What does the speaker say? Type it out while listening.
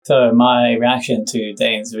So my reaction to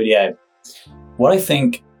Dane's video, what I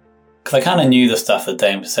think, because I kind of knew the stuff that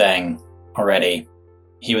Dane was saying already.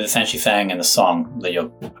 He was essentially saying in the song that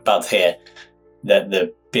you're about to hear that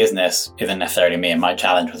the business isn't necessarily me, and my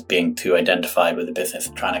challenge was being too identified with the business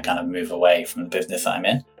and trying to kind of move away from the business that I'm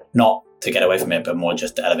in. Not to get away from it, but more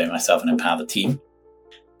just to elevate myself and empower the team.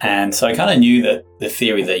 And so I kind of knew that the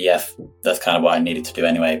theory that, yes, that's kind of what I needed to do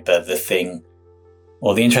anyway. But the thing,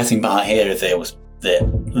 or the interesting part here is that it was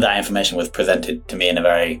that information was presented to me in a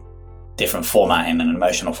very different format, in an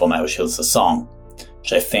emotional format, which was a song,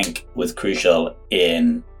 which I think was crucial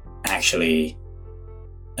in actually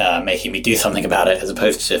making me do something about it as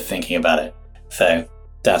opposed to just thinking about it. So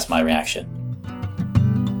that's my reaction.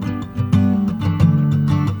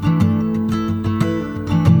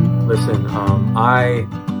 Listen, I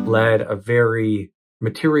led a very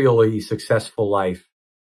materially successful life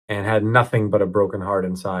and had nothing but a broken heart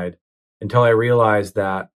inside until I realized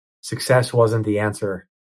that success wasn't the answer.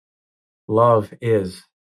 Love is.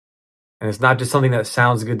 And it's not just something that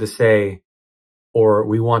sounds good to say or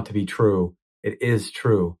we want to be true. It is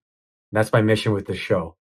true. And that's my mission with this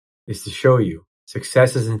show, is to show you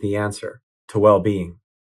success isn't the answer to well-being.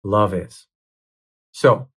 Love is.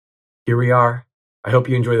 So here we are. I hope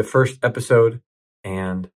you enjoy the first episode,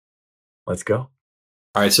 and let's go.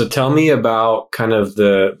 All right. So tell me about kind of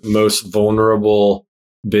the most vulnerable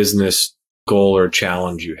business goal or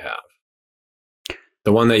challenge you have.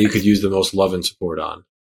 The one that you could use the most love and support on.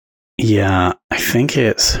 Yeah, I think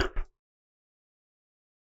it's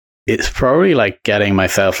probably like getting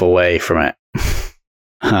myself away from it,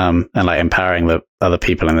 and like empowering the other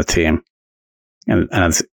people in the team. And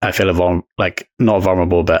I feel like not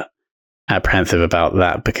vulnerable, but apprehensive about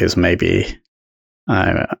that because maybe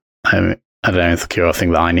I'm I don't know, insecure or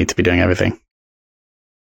think that I need to be doing everything.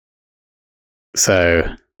 So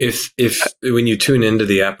if when you tune into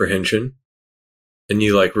the apprehension and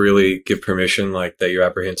you like really give permission, like that you're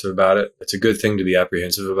apprehensive about it, it's a good thing to be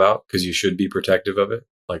apprehensive about because you should be protective of it.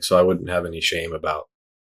 Like, so I wouldn't have any shame about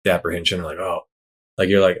the apprehension. Like,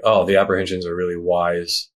 you're like, oh, the apprehension's a really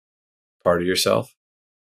wise part of yourself.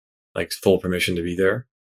 Like full permission to be there.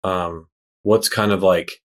 What's kind of like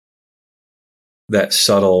that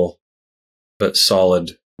subtle but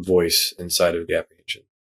solid voice inside of the apprehension?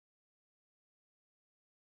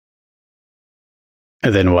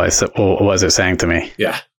 And then what is it saying to me?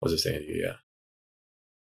 Yeah. What was it saying to you? Yeah.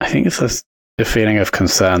 I think it's just a feeling of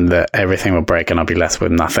concern that everything will break and I'll be left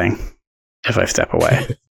with nothing if I step away.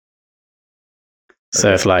 So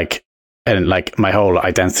okay. It's like, and like my whole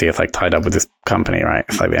identity is like tied up with this company, right?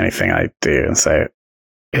 It's like the only thing I do. And so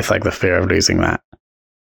it's like the fear of losing that.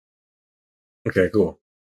 Okay, cool.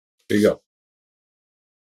 There you go.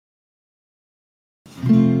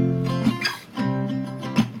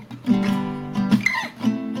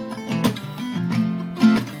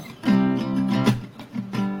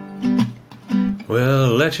 Well,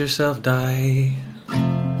 let yourself die.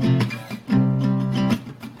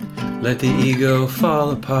 Let the ego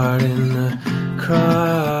fall apart in the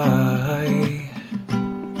cry.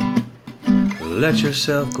 Let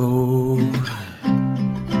yourself go,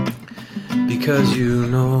 because you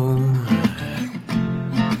know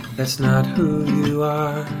that's not who you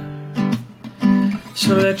are.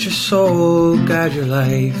 So let your soul guide your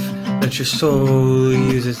life. Let your soul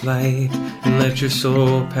use its light, and let your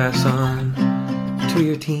soul pass on to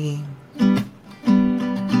your team.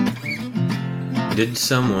 Did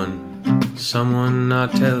someone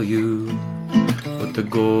not tell you what the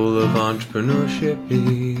goal of entrepreneurship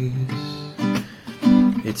is?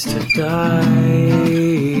 It's to die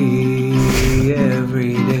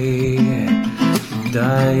every day,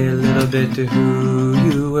 die a little bit to who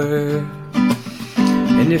you were.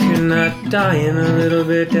 And if you're not dying a little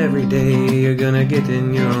bit every day, you're gonna get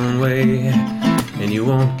in your own way, and you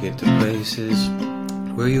won't get to places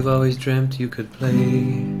where you've always dreamt you could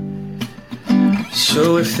play.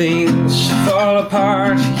 So if things fall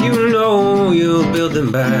apart, you know you'll build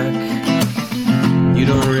them back. You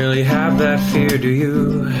don't really have that fear, do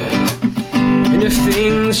you? And if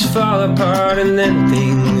things fall apart and then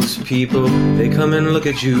people, they come and look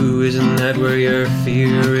at you, isn't that where your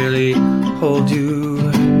fear really holds you?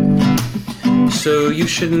 So you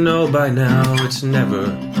should know by now, it's never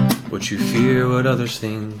what you fear what others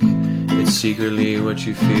think. It's secretly what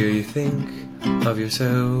you fear you think of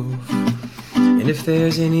yourself. And if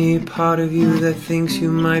there's any part of you that thinks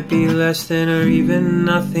you might be less than or even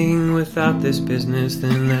nothing without this business,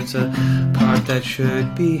 then that's a part that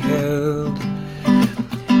should be held,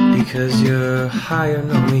 because you're higher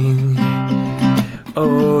knowing.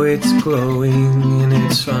 Oh, it's glowing and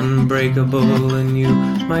it's unbreakable, and you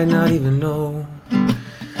might not even know.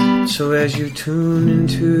 So as you tune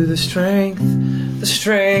into the strength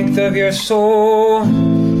of your soul,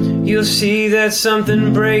 you'll see that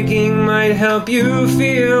something breaking might help you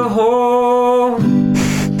feel whole.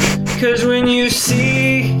 'Cause when you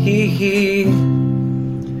see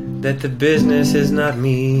that the business is not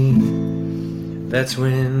me, that's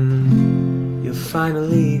when you'll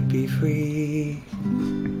finally be free.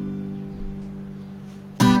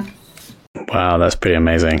 Wow, that's pretty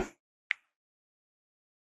amazing.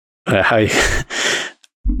 How you,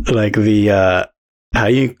 how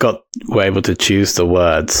you were able to choose the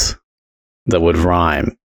words that would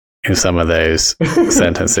rhyme in some of those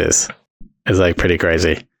sentences is like pretty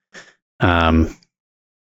crazy. Yeah,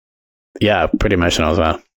 pretty emotional as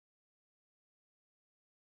well.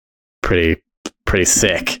 Pretty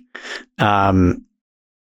sick.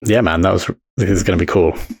 Yeah, man, this is going to be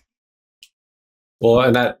cool. Well,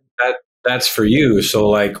 and that's for you. So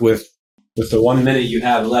like with the 1 minute you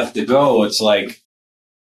have left to go, it's like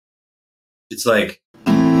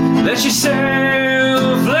let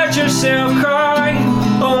yourself cry.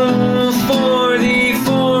 Oh, for the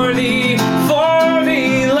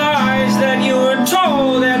lies that you were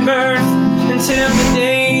told at birth until the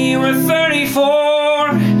day you were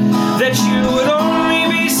 34. That you would only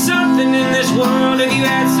be something in this world if you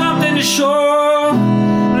had something to show.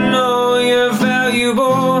 No, you're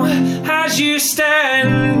valuable as you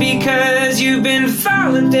stand because you've been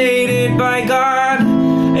validated by God.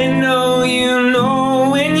 And no, you know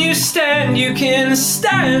when you stand, you can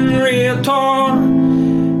stand real tall.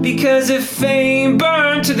 Because if fame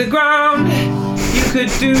burned to the ground, you could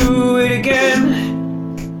do it again.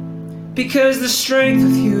 Because the strength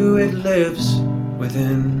with you, it lives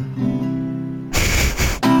within.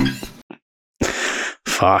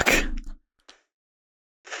 Fuck.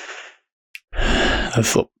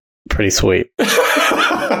 That's pretty sweet.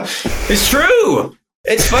 It's true.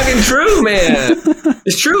 It's fucking true, man.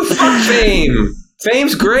 It's true. Fuck fame.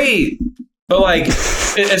 Fame's great. But like,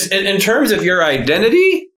 in terms of your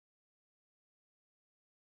identity,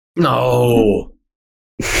 no.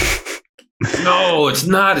 No, it's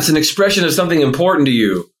not. It's an expression of something important to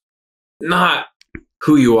you, not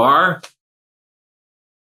who you are.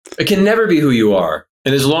 It can never be who you are.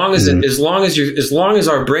 And as long as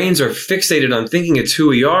our brains are fixated on thinking it's who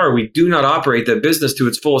we are, we do not operate that business to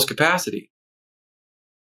its fullest capacity.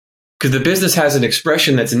 Because the business has an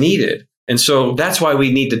expression that's needed. And so that's why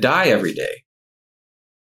we need to die every day.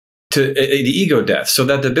 To the ego death, so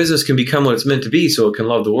that the business can become what it's meant to be, so it can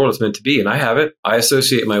love the world it's meant to be. And I have it. I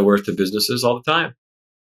associate my worth to businesses all the time.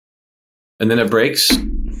 And then it breaks,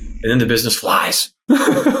 and then the business flies.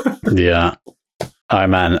 Yeah. All right,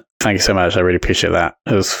 man. Thank you so much. I really appreciate that.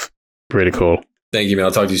 It was really cool. Thank you, man.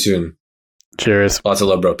 I'll talk to you soon. Cheers. Lots of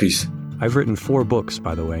love, bro. Peace. I've written 4 books,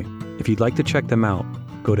 by the way. If you'd like to check them out,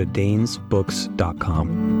 go to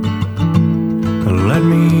danesbooks.com. Let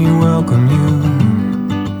me welcome you